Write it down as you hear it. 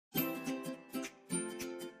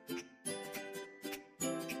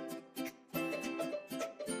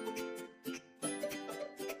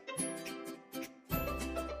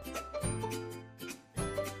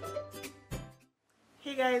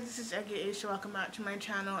Hey guys, this is aka. Welcome back to my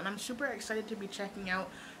channel, and I'm super excited to be checking out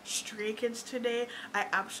Stray Kids today. I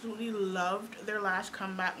absolutely loved their last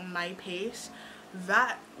comeback, My Pace.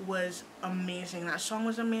 That was amazing. That song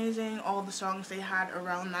was amazing. All the songs they had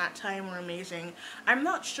around that time were amazing. I'm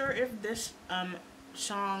not sure if this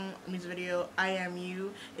music video, I Am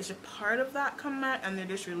You, is a part of that comeback and they're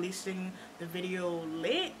just releasing the video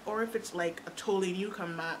late, or if it's like a totally new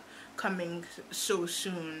comeback coming so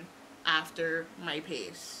soon after My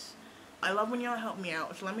Pace. I love when y'all help me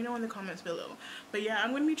out, so let me know in the comments below. But yeah, I'm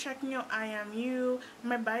going to be checking out I Am You.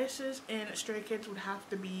 My biases in Stray Kids would have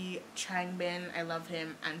to be Changbin, I love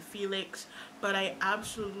him, and Felix, but I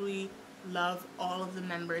absolutely love all of the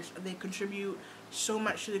members. They contribute so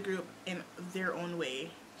much to the group in their own way.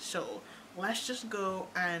 So let's just go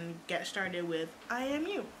and get started with I Am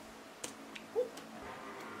You. Woo.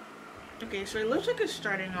 Okay, so it looks like it's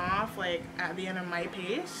starting off like at the end of My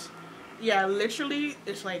Pace. Yeah, literally,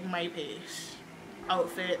 it's like My Pace.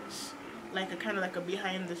 Outfits, like a kind of like a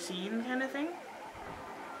behind the scenes kind of thing.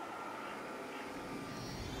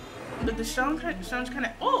 But the song sounds kind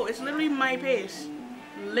of, oh, it's literally My Pace.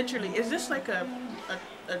 Literally, is this like a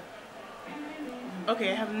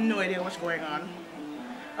okay, I have no idea what's going on.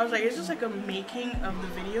 I was like, is this like a making of the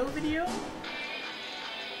video?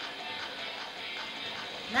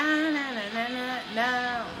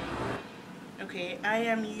 No. Okay, I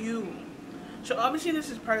Am You. So obviously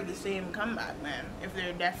this is part of the same comeback, man. If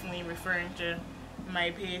they're definitely referring to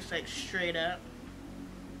My Pace, like straight up.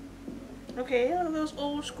 Okay, all of those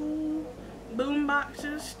old school boom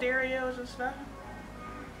boxes, stereos and stuff.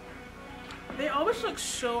 They always look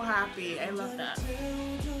so happy. I love that.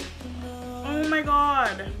 Oh my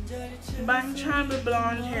god. Bang-chan with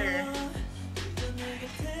blonde hair.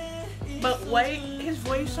 But white, his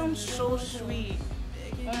voice sounds so sweet.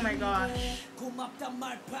 Oh my gosh. Ooh!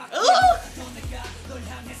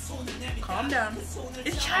 Calm down.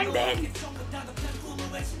 It's Changbin!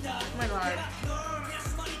 Oh my god.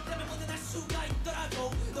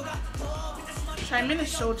 Changbin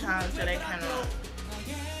is so talented, I cannot.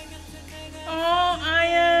 Oh, I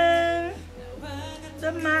am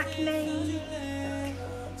the Maknae.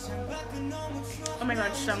 Oh my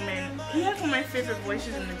god, Sungmin. He has one of my favorite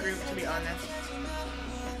voices in the group, to be honest.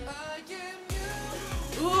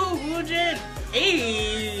 Ooh, Woojin.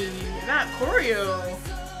 Hey, that choreo.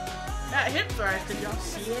 That hip thrust, did y'all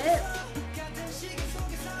see it?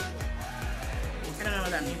 I don't know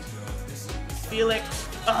what that means. Felix.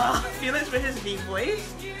 Ugh, Felix with his deep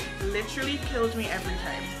voice literally kills me every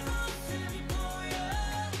time.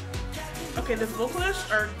 Okay, the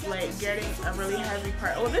vocalists are like getting a really heavy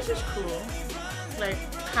part. Oh, this is cool. Like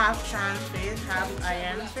half Chan's face, half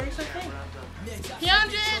I.M's face, I think.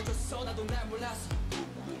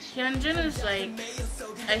 Hyunjin is like,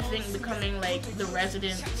 I think, becoming like the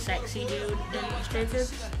resident sexy dude in Stray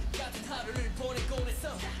Kids.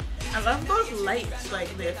 I love those lights,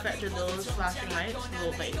 like the effect of those flashing lights,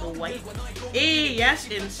 like the white. Hey, yes,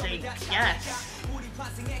 Instinct, yes.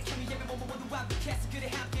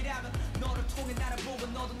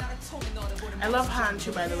 I love Han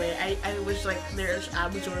too, by the way. I was like, there's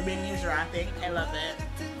absorbing his rapping. I love it.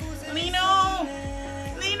 Lino!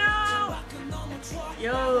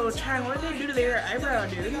 Yo, Chan, what did they do to their eyebrow,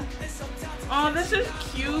 dude? Oh, this is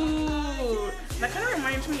cute. That kind of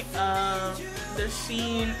reminds me of the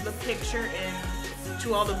scene, the picture in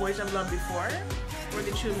To All the Boys I've Loved Before, where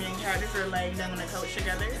the two main characters were lying down on a couch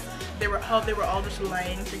together. They were all just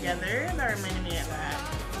lying together. That reminded me of that.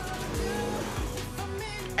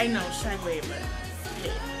 I know, segue, but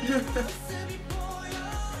hey.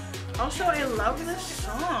 Also, I love this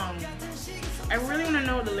song. I really want to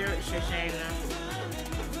know what the lyrics are saying now.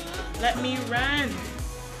 Let me run.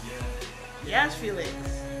 Yes, Felix.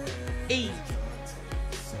 Hey.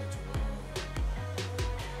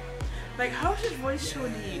 Like, how is his voice so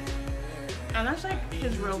deep? And that's like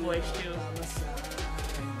his real voice too.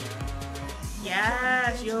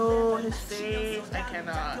 Yes, yo, his face. I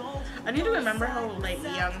cannot. I need to remember how like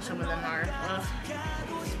young some of them are. Ugh.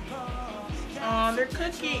 Oh, they're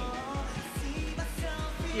cooking.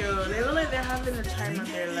 Yo, they look like they're having the time of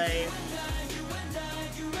their life.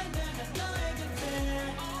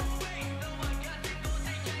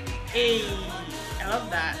 Hey, I love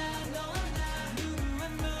that.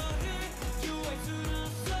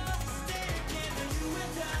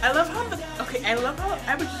 I love how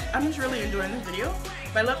I'm just really enjoying this video,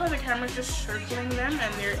 but I love how the camera's just circling them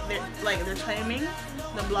and their timing.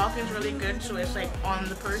 The block is really good, so it's like on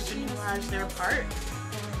the person who has their part.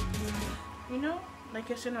 You know, like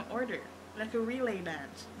it's in an order, like a relay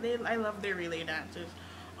dance. I love their relay dances.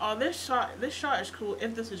 Oh, this shot is cool.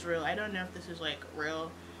 If this is real, I don't know if this is like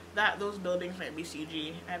real. Those buildings might be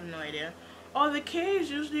CG. I have no idea. Oh, the K is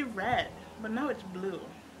usually red, but now it's blue.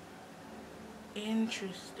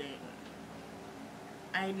 Interesting.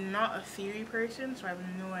 I'm not a theory person, so I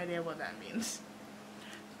have no idea what that means.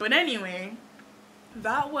 But anyway,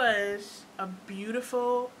 that was a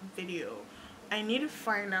beautiful video. I need to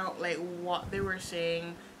find out like what they were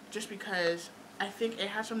saying, just because I think it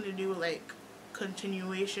has something to do with like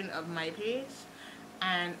continuation of my pace,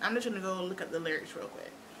 and I'm just gonna go look at the lyrics real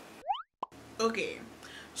quick. Okay,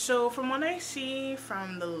 so from what I see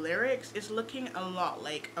from the lyrics, it's looking a lot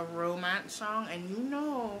like a romance song, and you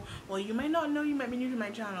know, well, you might not know, you might be new to my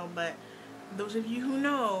channel, but those of you who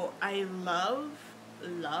know, I love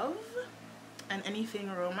and anything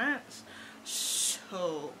romance,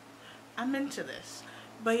 so I'm into this.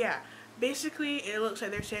 But yeah, basically it looks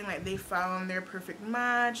like they're saying like they found their perfect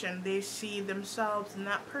match and they see themselves in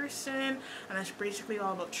that person, and it's basically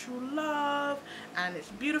all about true love, and it's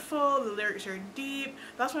beautiful. The lyrics are deep.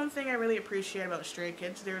 That's one thing I really appreciate about Stray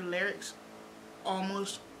Kids. Their lyrics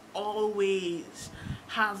almost always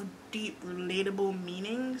have deep, relatable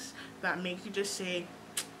meanings that make you just say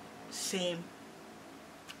same.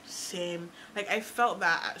 Like, I felt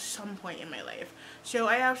that at some point in my life. So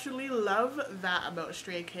I absolutely love that about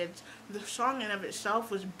Stray Kids. The song in of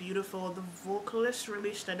itself was beautiful. The vocalist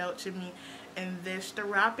really stood out to me in this. The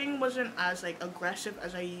rapping wasn't as like aggressive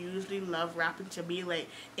as I usually love rapping to be, like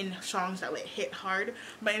in songs that like hit hard,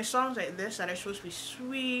 but in songs like this that are supposed to be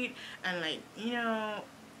sweet and like, you know,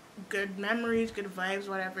 good memories, good vibes,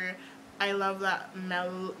 whatever, I love that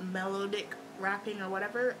melodic rapping or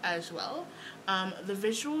whatever as well. The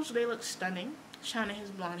visuals, they look stunning. Shanna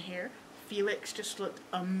has blonde hair. Felix just looked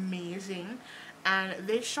amazing, and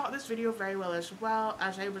they shot this video very well as well.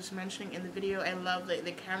 As I was mentioning in the video, I love like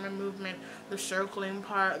the camera movement, the circling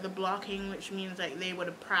part, the blocking, which means like they would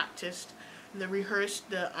have practiced, rehearsed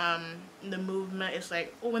the movement. It's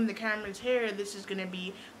like, oh, when the camera's here, this is gonna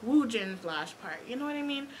be Woojin's last part, you know what I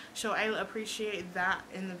mean? So I appreciate that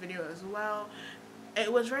in the video as well.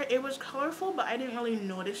 It was colorful, but I didn't really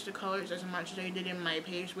notice the colors as much as I did in my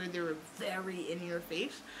page, where they were very in your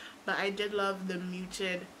face. But I did love the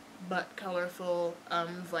muted but colorful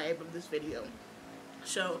vibe of this video.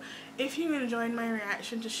 So if you enjoyed my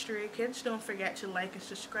reaction to Stray Kids, don't forget to like and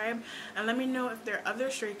subscribe, and let me know if there are other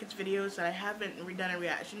Stray Kids videos that I haven't done a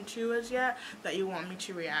reaction to as yet that you want me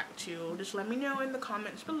to react to. Just let me know in the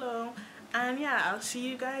comments below, and yeah, I'll see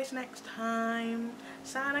you guys next time.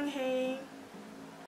 Sarang hey.